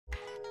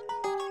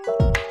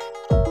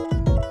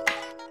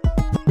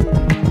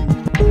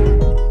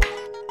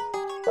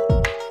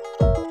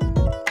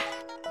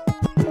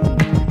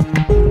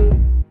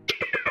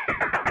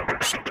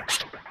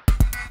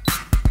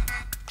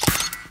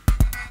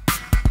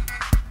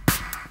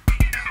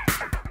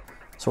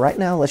So right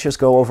now, let's just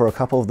go over a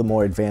couple of the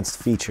more advanced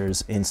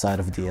features inside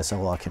of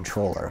DSLR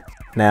Controller.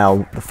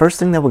 Now, the first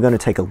thing that we're going to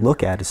take a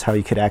look at is how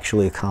you could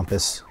actually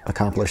accomplish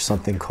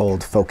something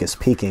called focus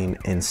peaking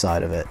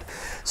inside of it.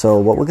 So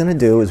what we're going to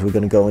do is we're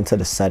going to go into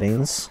the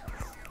settings,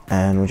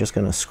 and we're just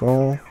going to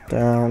scroll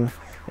down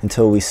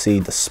until we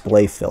see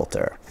display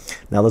filter.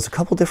 Now there's a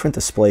couple different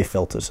display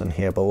filters in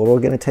here, but what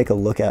we're going to take a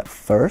look at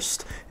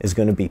first is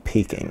going to be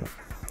peaking.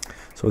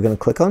 So we're going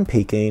to click on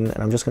peaking,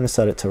 and I'm just going to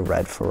set it to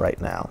red for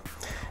right now.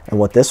 And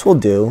what this will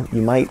do,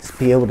 you might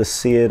be able to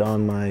see it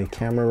on my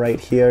camera right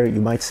here. You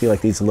might see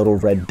like these little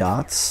red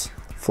dots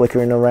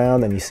flickering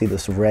around, and you see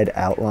this red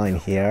outline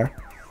here.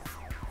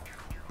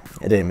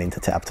 I didn't mean to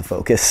tap to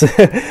focus,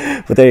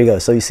 but there you go.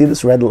 So you see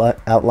this red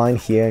outline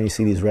here, and you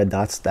see these red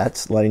dots.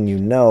 That's letting you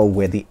know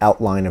where the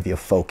outline of your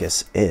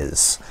focus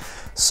is.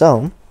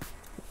 So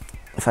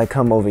if I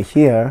come over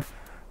here,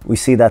 we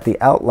see that the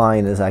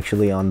outline is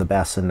actually on the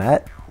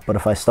bassinet, but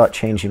if I start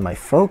changing my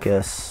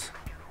focus,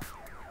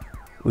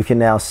 we can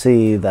now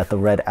see that the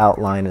red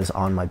outline is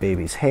on my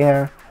baby's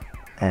hair,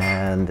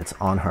 and it's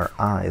on her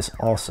eyes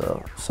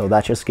also. So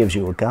that just gives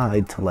you a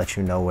guide to let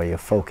you know where your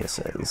focus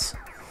is.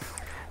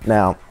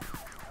 Now,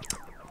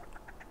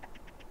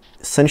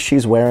 since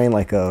she's wearing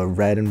like a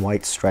red and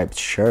white striped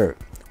shirt,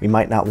 we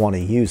might not want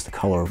to use the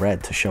color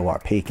red to show our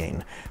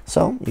peaking.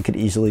 So you could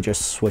easily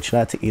just switch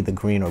that to either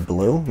green or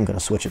blue. I'm going to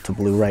switch it to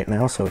blue right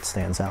now so it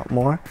stands out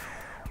more.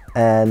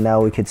 And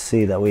now we could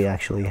see that we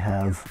actually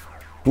have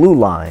blue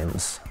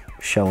lines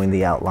showing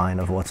the outline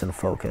of what's in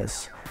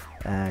focus.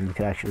 And you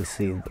can actually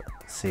see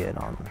it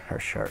on her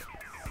shirt.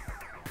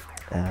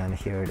 And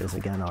here it is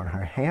again on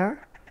her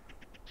hair.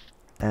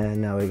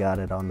 And now we got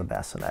it on the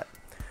bassinet.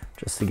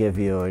 Just to give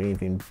you an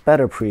even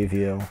better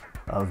preview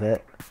of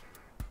it,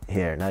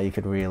 here, now you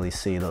can really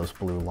see those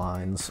blue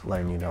lines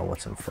letting you know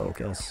what's in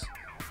focus.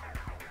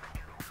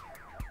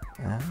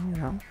 And,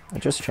 you know,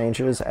 it just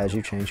changes as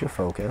you change your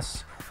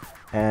focus.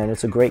 And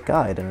it's a great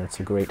guide, and it's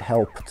a great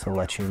help to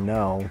let you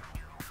know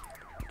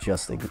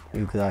just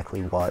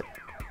exactly what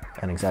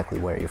and exactly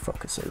where your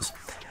focus is.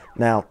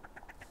 Now,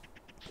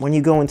 when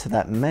you go into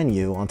that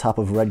menu, on top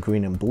of red,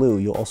 green, and blue,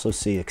 you'll also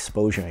see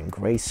exposure and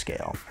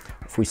grayscale.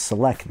 If we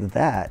select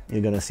that,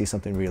 you're going to see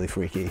something really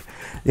freaky.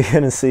 You're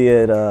going to see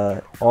it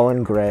all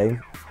in gray,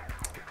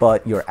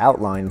 but your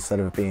outline, instead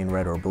of being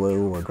red or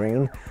blue or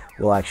green,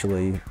 will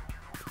actually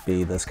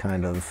be this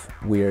kind of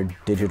weird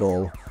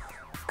digital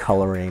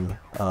coloring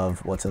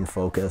of what's in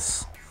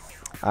focus.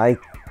 I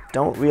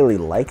don't really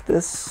like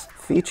this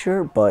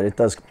feature, but it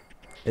does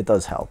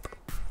help.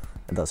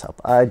 It does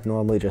help. I'd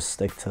normally just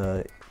stick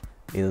to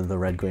either the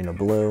red, green, or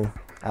blue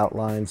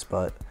outlines,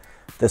 but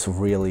this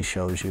really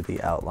shows you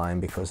the outline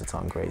because it's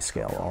on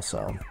grayscale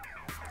also.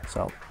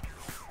 So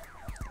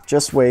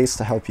just ways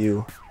to help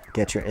you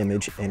get your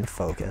image in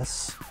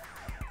focus.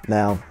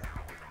 Now,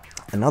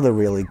 another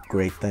really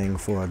great thing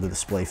for the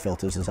display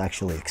filters is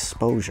actually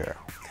exposure.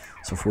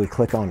 So if we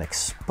click on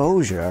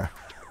exposure,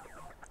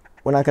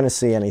 we're not going to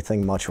see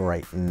anything much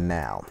right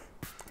now.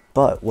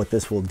 But what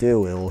this will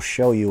do, it will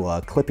show you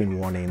clipping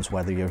warnings,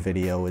 whether your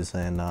video is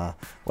in,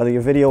 whether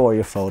your video or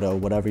your photo,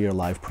 whatever you're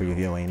live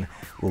previewing,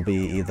 will be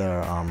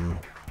either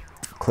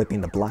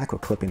clipping to black or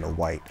clipping to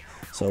white.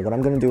 So what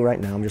I'm going to do right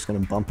now, I'm just going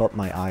to bump up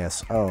my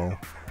ISO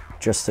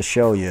just to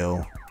show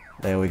you.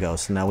 There we go.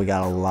 So now we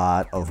got a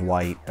lot of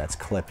white that's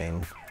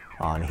clipping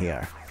on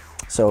here.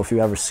 So if you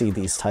ever see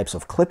these types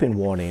of clipping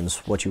warnings,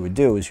 what you would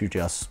do is you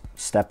just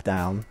step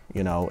down,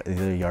 you know,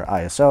 either your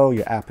ISO,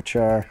 your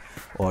aperture,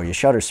 or your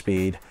shutter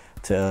speed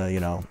to, you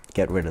know,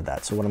 get rid of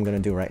that. So what I'm going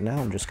to do right now,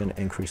 I'm just going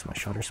to increase my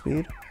shutter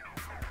speed.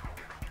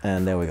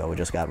 And there we go. We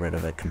just got rid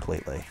of it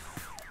completely.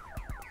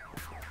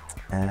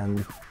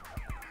 And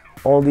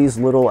all these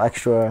little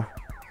extra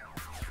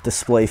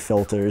display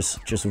filters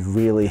just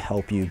really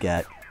help you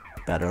get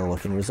better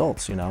looking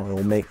results. You know,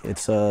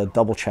 it's a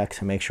double check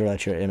to make sure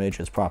that your image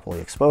is properly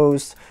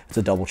exposed. It's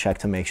a double check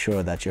to make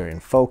sure that you're in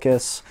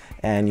focus,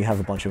 and you have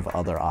a bunch of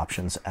other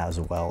options as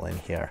well in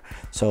here.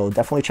 So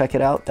definitely check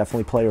it out,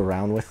 definitely play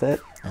around with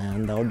it,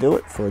 and that'll do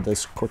it for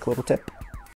this quick little tip.